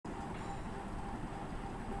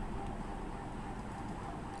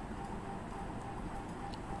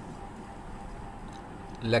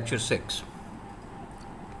Lecture 6.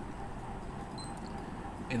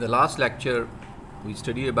 In the last lecture, we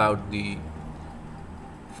studied about the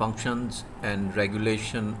functions and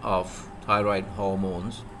regulation of thyroid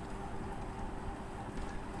hormones.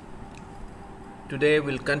 Today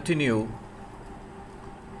we'll continue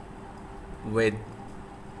with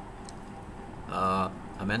a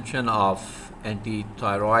mention of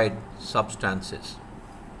anti-thyroid substances.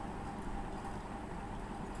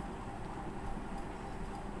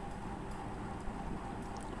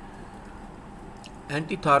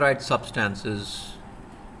 Anti-thyroid substances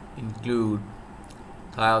include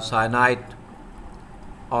thiocyanate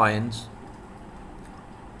ions,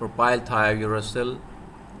 propylthiouracil,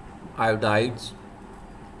 iodides,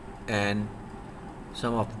 and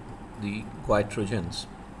some of the goitrogens.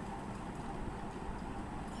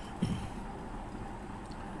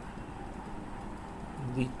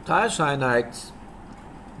 The thiocyanates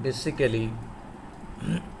basically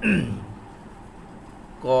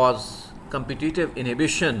cause competitive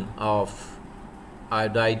inhibition of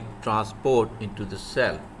iodide transport into the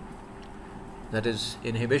cell, that is,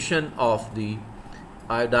 inhibition of the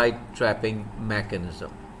iodide trapping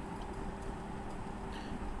mechanism.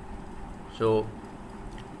 So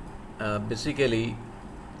basically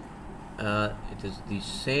it is the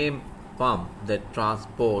same pump that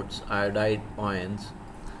transports iodide ions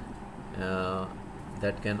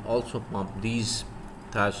that can also pump these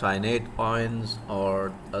thiocyanate ions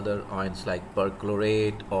or other ions like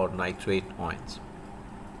perchlorate or nitrate ions.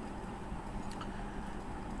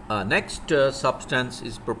 Next substance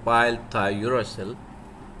is propylthiouracil.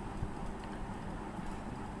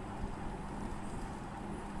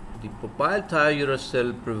 The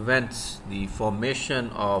propylthiouracil prevents the formation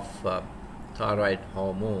of thyroid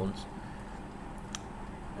hormones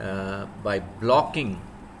by blocking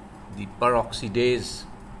the peroxidase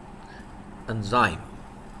enzyme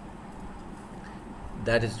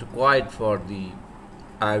that is required for the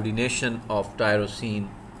iodination of tyrosine,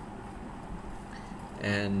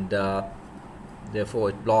 and therefore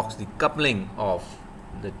it blocks the coupling of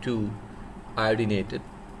the two iodinated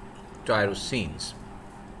tyrosines,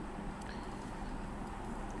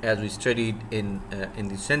 as we studied in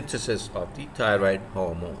the synthesis of the thyroid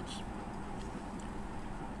hormones.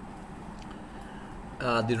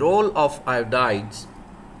 The role of iodides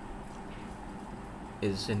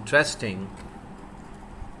is interesting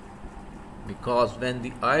because when the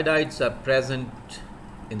iodides are present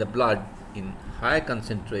in the blood in high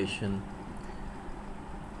concentration,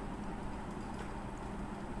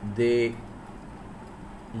 they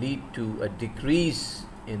lead to a decrease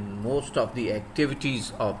in most of the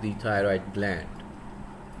activities of the thyroid gland.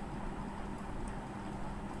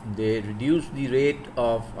 They reduce the rate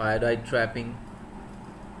of iodide trapping,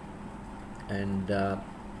 and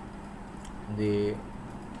they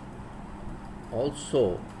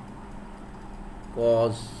also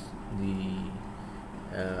cause the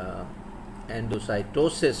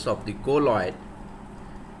endocytosis of the colloid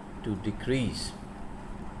to decrease,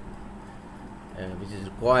 which is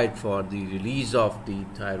required for the release of the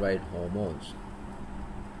thyroid hormones.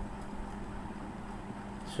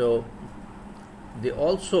 So they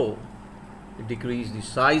also decrease the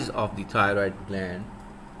size of the thyroid gland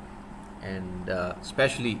and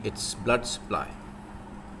especially its blood supply.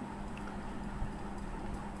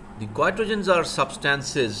 The goitrogens are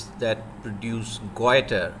substances that produce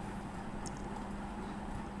goiter.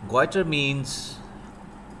 Goiter means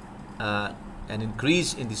an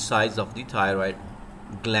increase in the size of the thyroid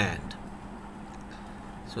gland.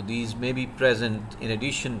 So these may be present in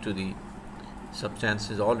addition to the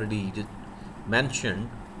substances already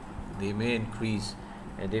mentioned. They may increase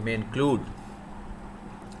and they may include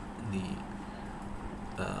the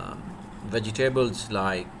vegetables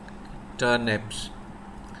like turnips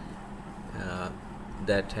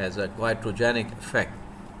that has a goitrogenic effect.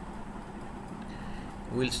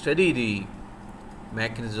 We'll study the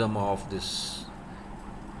mechanism of this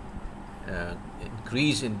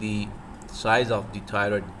increase in the size of the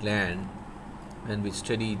thyroid gland when we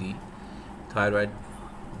study the thyroid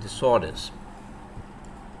disorders.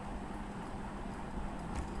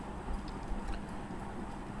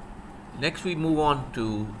 Next we move on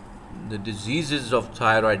to the diseases of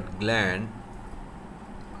thyroid gland.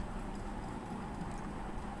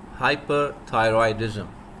 Hyperthyroidism.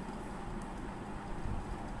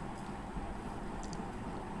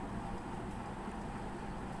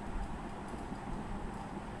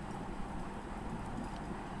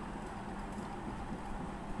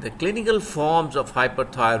 The clinical forms of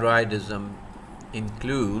hyperthyroidism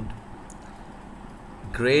include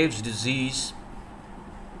Graves' disease,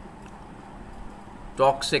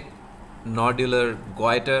 toxic nodular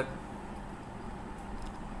goiter,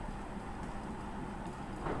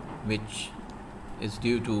 which is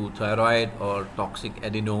due to thyroid or toxic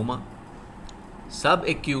adenoma,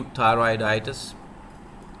 subacute thyroiditis,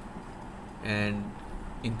 and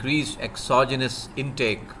increased exogenous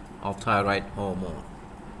intake of thyroid hormone.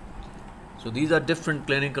 So these are different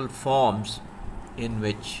clinical forms in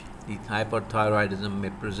which the hyperthyroidism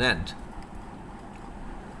may present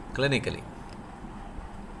clinically.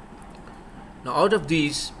 Now, out of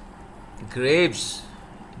these, Graves'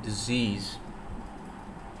 disease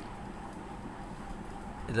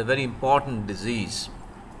is a very important disease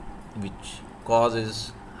which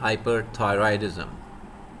causes hyperthyroidism.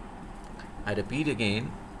 I repeat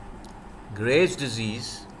again, Graves'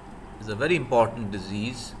 disease is a very important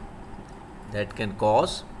disease that can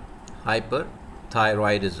cause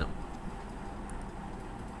hyperthyroidism.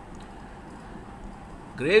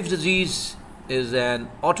 Graves' disease is an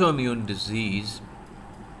autoimmune disease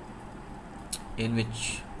in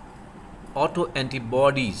which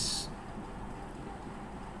autoantibodies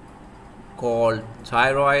called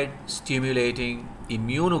thyroid stimulating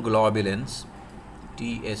immunoglobulins,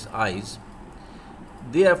 TSIs,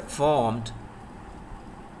 they are formed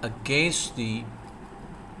against the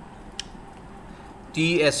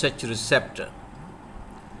TSH receptor.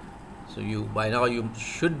 So by now you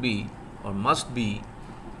should be or must be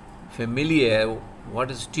familiar what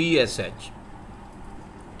is TSH.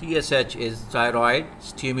 TSH is thyroid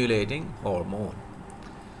stimulating hormone.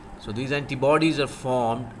 So these antibodies are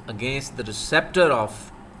formed against the receptor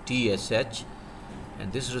of TSH,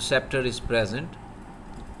 and this receptor is present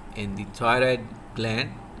in the thyroid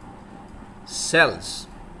gland cells,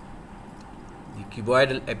 the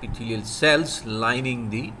cuboidal epithelial cells lining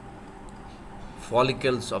the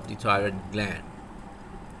follicles of the thyroid gland,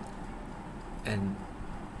 and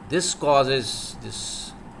this causes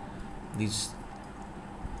these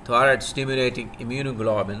thyroid stimulating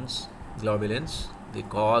immunoglobulins. They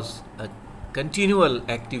cause a continual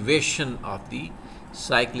activation of the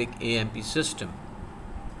cyclic AMP system,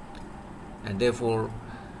 and therefore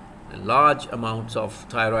large amounts of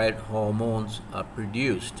thyroid hormones are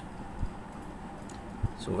produced.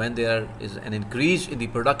 So when there is an increase in the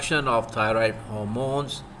production of thyroid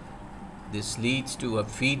hormones, this leads to a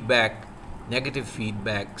negative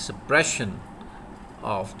feedback suppression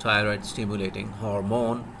of thyroid stimulating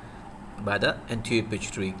hormone by the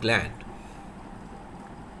anti-pituitary gland.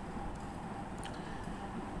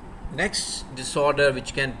 Next disorder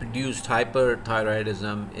which can produce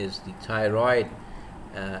hyperthyroidism is the thyroid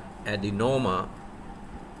adenoma.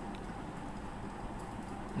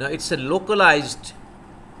 Now it's a localized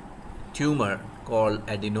tumor called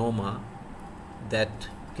adenoma that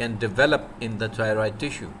can develop in the thyroid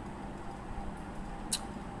tissue.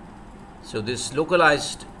 So this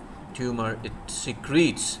localized tumor, it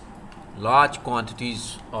secretes large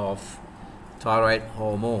quantities of thyroid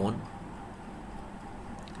hormone,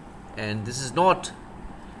 and this is not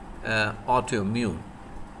autoimmune.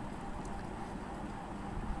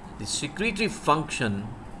 The secretory function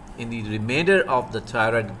in the remainder of the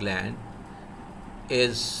thyroid gland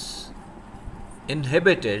is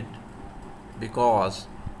inhibited because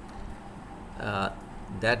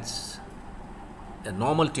that's a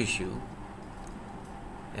normal tissue,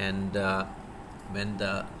 and when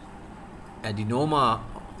the adenoma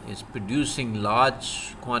is producing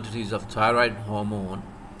large quantities of thyroid hormone,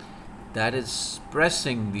 that is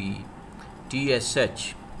suppressing the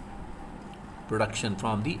TSH production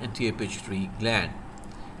from the anterior pituitary gland,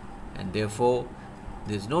 and therefore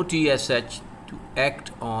there is no TSH to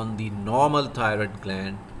act on the normal thyroid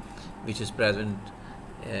gland which is present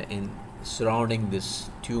in surrounding this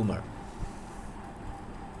tumor.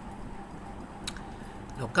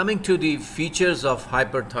 Now coming to the features of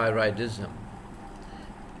hyperthyroidism.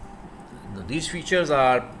 Now, these features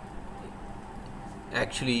are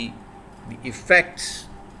actually the effects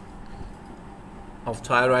of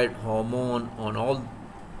thyroid hormone on all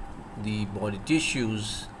the body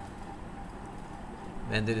tissues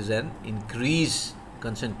when there is an increased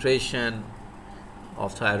concentration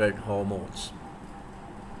of thyroid hormones.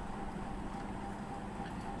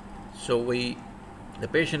 So the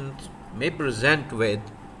patient may present with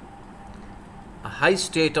a high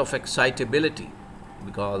state of excitability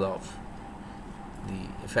because of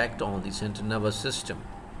the effect on the central nervous system.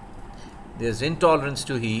 There is intolerance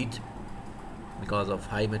to heat because of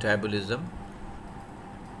high metabolism,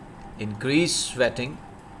 increased sweating,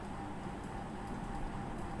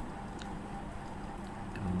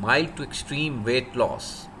 mild to extreme weight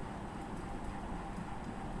loss,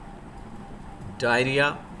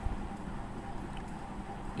 diarrhea,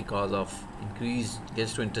 because of increased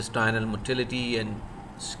gastrointestinal motility and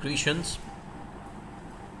secretions.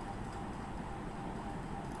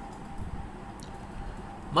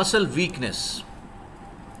 Muscle weakness.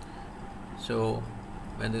 So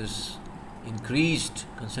when there's increased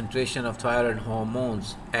concentration of thyroid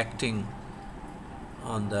hormones acting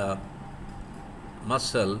on the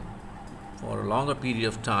muscle for a longer period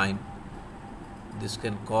of time, this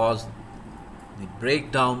can cause the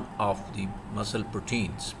breakdown of the muscle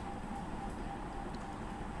proteins.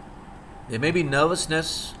 There may be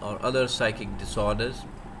nervousness or other psychic disorders.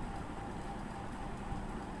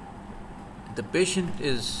 The patient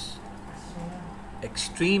is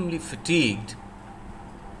extremely fatigued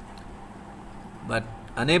but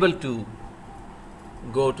unable to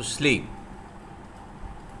go to sleep.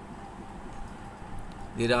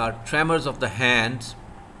 There are tremors of the hands,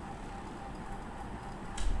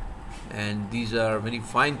 and these are very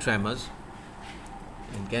fine tremors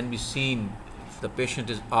and can be seen if the patient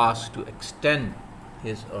is asked to extend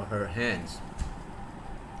his or her hands.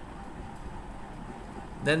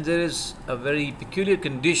 Then there is a very peculiar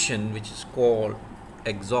condition which is called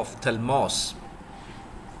exophthalmos.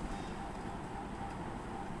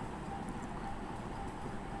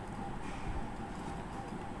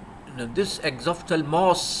 Now, this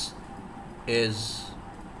exophthalmos is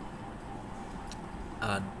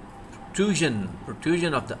a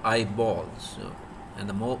protrusion of the eyeballs,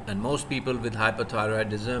 and most people with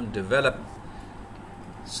hyperthyroidism develop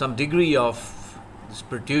some degree of this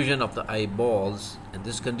protrusion of the eyeballs, and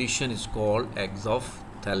this condition is called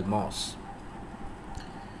exophthalmos.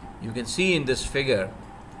 You can see in this figure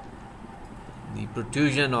the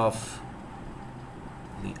protrusion of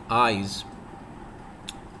the eyes.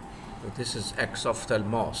 So this is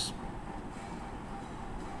exophthalmos.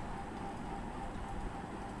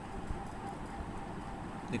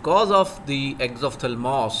 The cause of the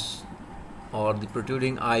exophthalmos or the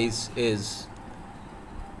protruding eyes is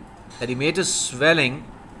edematous swelling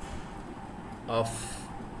of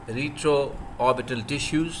retroorbital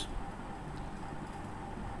tissues,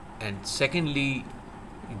 and secondly,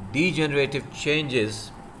 degenerative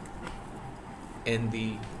changes in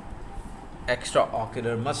the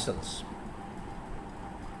extraocular muscles.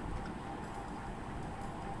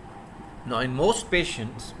 Now, in most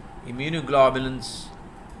patients, immunoglobulins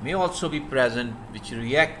may also be present which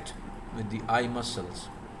react with the eye muscles.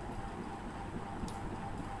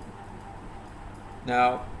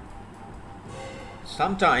 Now,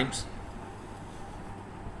 sometimes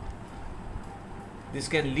this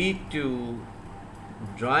can lead to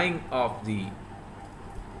drying of the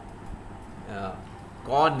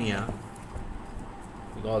cornea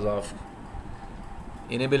because of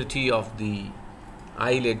inability of the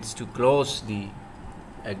eyelids to close the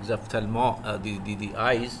the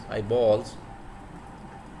eyeballs,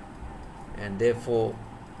 and therefore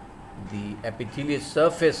the epithelial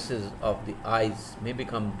surfaces of the eyes may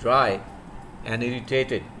become dry and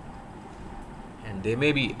irritated, and there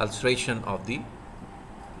may be ulceration of the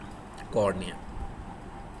cornea.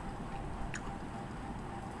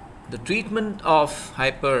 The treatment of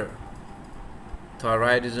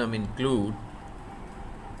hyperthyroidism include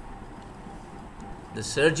the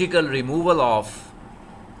surgical removal of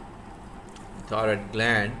the thyroid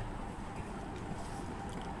gland,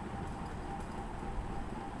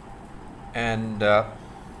 and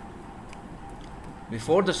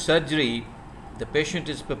before the surgery the patient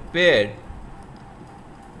is prepared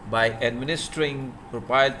by administering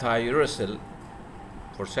propylthiouracil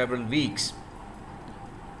for several weeks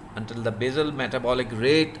until the basal metabolic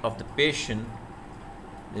rate of the patient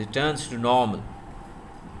returns to normal.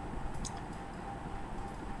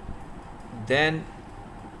 Then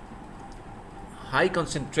high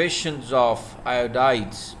concentrations of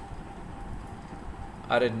iodides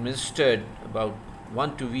are administered about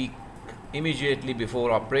 1 week immediately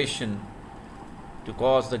before operation to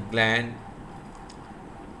cause the gland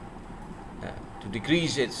to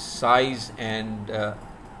decrease its size and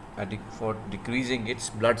for decreasing its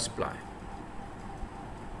blood supply.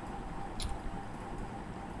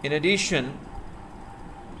 In addition,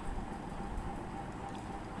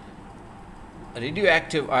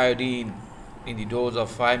 radioactive iodine in the dose of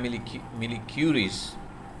 5 millicuries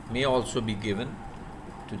may also be given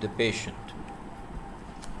to the patient.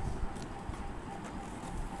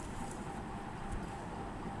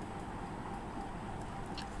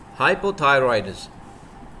 Hypothyroidism.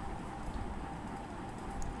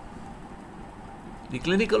 The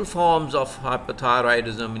clinical forms of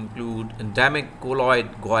hypothyroidism include endemic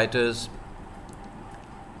colloid goiters,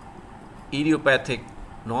 idiopathic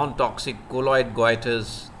non-toxic colloid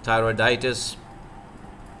goiters, thyroiditis,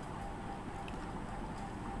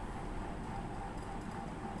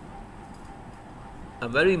 a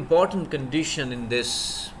very important condition in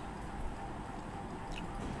this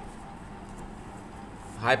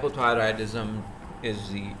hypothyroidism is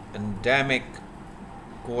the endemic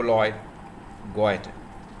colloid goiter.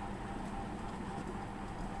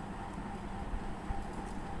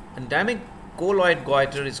 Endemic colloid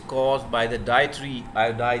goiter is caused by the dietary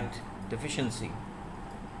iodide deficiency.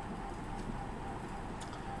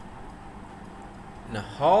 Now,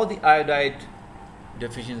 how the iodide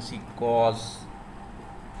deficiency cause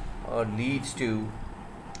or leads to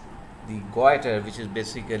the goiter, which is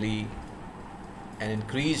basically an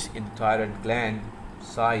increase in thyroid gland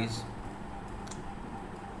size.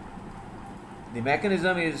 The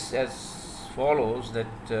mechanism is as follows,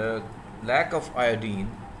 that lack of iodine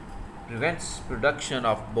prevents production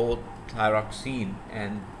of both thyroxine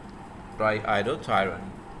and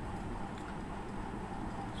triiodothyronine.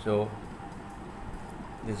 So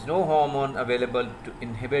there is no hormone available to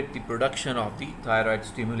inhibit the production of the thyroid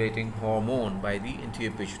stimulating hormone by the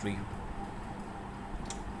anterior pituitary,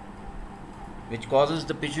 which causes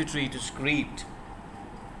the pituitary to secrete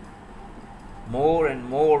more and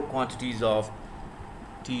more quantities of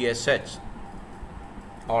TSH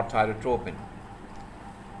or thyrotropin.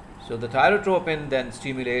 So the thyrotropin then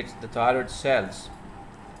stimulates the thyroid cells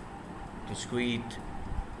to secrete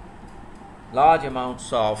large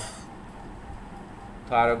amounts of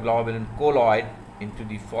thyroglobulin colloid into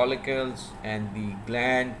the follicles, and the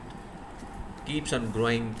gland keeps on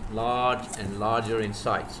growing large and larger in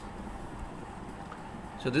size.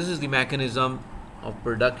 So this is the mechanism of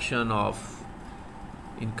production of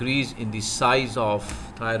increase in the size of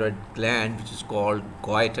thyroid gland, which is called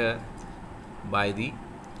goiter by the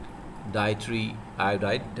dietary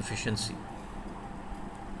iodide deficiency.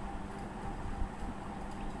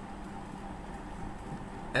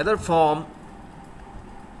 Other form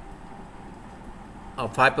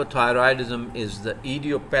of hypothyroidism is the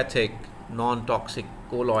idiopathic non-toxic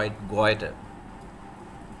colloid goiter.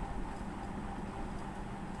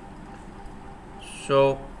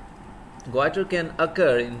 So goiter can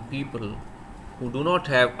occur in people who do not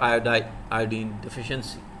have iodine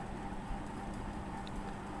deficiency.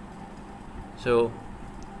 So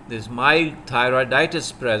there is mild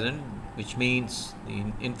thyroiditis present, which means the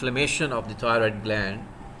inflammation of the thyroid gland,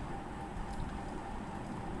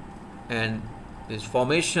 and there is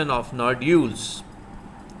formation of nodules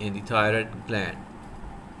in the thyroid gland.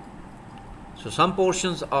 So some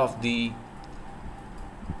portions of the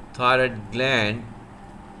thyroid gland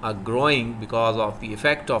are growing because of the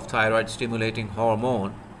effect of thyroid stimulating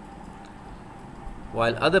hormone,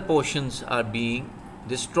 while other portions are being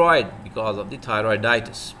destroyed because of the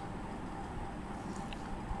thyroiditis.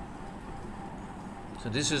 So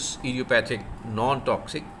this is idiopathic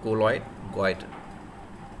non-toxic colloid goiter.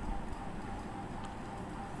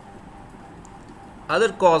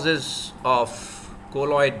 Other causes of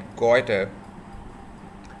colloid goiter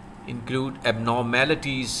include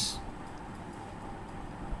abnormalities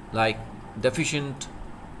like deficient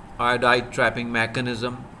iodide trapping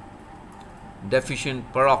mechanism,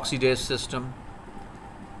 deficient peroxidase system,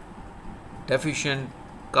 deficient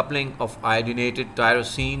coupling of iodinated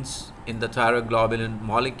tyrosines in the thyroglobulin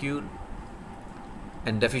molecule,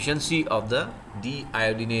 and deficiency of the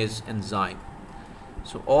deiodinase enzyme.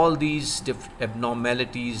 So all these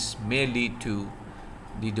abnormalities may lead to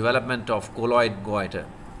the development of colloid goiter.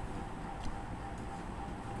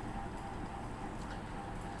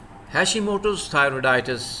 Hashimoto's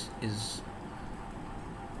thyroiditis is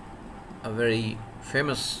a very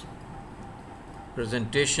famous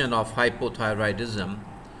presentation of hypothyroidism,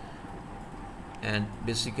 and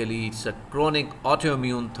basically it's a chronic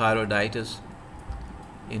autoimmune thyroiditis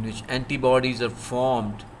in which antibodies are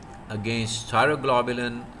formed against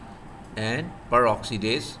thyroglobulin and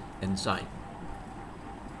peroxidase enzyme.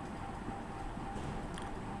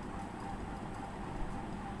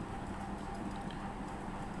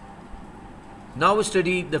 Now we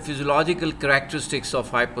study the physiological characteristics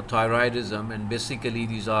of hypothyroidism, and basically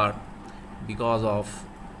these are because of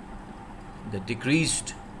the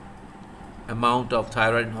decreased amount of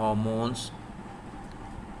thyroid hormones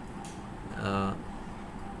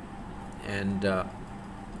and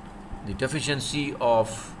the deficiency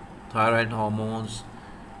of thyroid hormones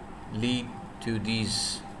lead to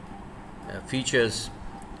these features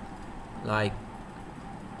like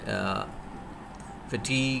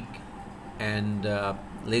fatigue and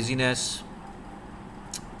laziness,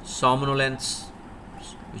 somnolence,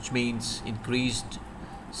 which means increased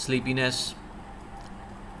sleepiness,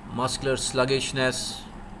 muscular sluggishness.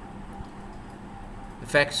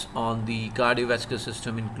 Effects on the cardiovascular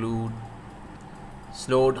system include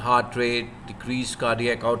slowed heart rate, decreased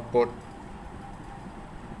cardiac output,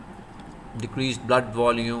 decreased blood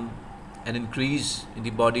volume, an increase in the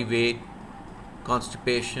body weight,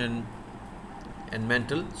 constipation, and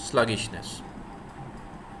mental sluggishness.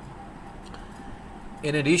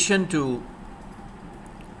 In addition to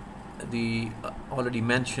the already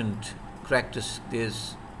mentioned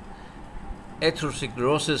characteristics,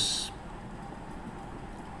 atherosclerosis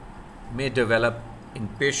may develop in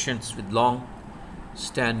patients with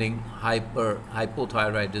long-standing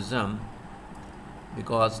hypothyroidism,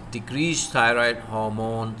 because decreased thyroid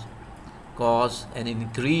hormones cause an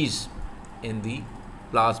increase in the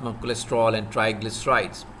plasma cholesterol and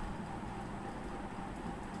triglycerides.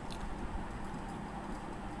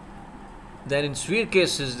 Then in severe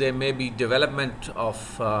cases there may be development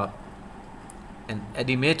of an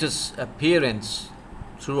edematous appearance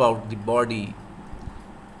throughout the body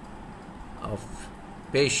of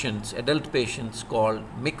patients, adult patients, called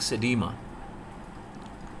mixed edema.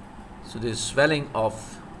 So there is swelling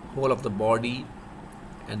of whole of the body,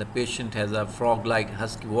 and the patient has a frog-like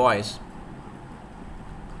husky voice.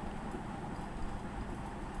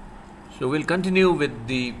 So we'll continue with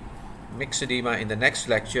the mixed edema in the next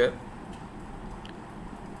lecture,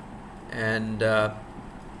 and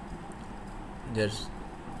there's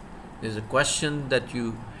a question that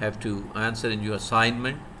you have to answer in your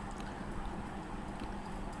assignment.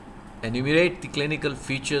 Enumerate the clinical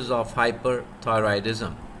features of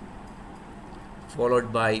hyperthyroidism,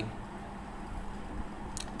 followed by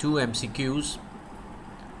 2 MCQs.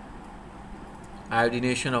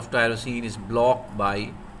 Iodination of tyrosine is blocked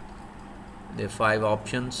by the 5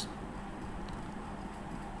 options.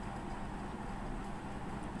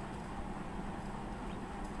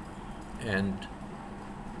 And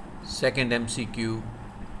second MCQ,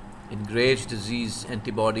 in Graves' disease,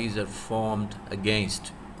 antibodies are formed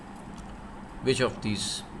against which of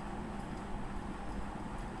these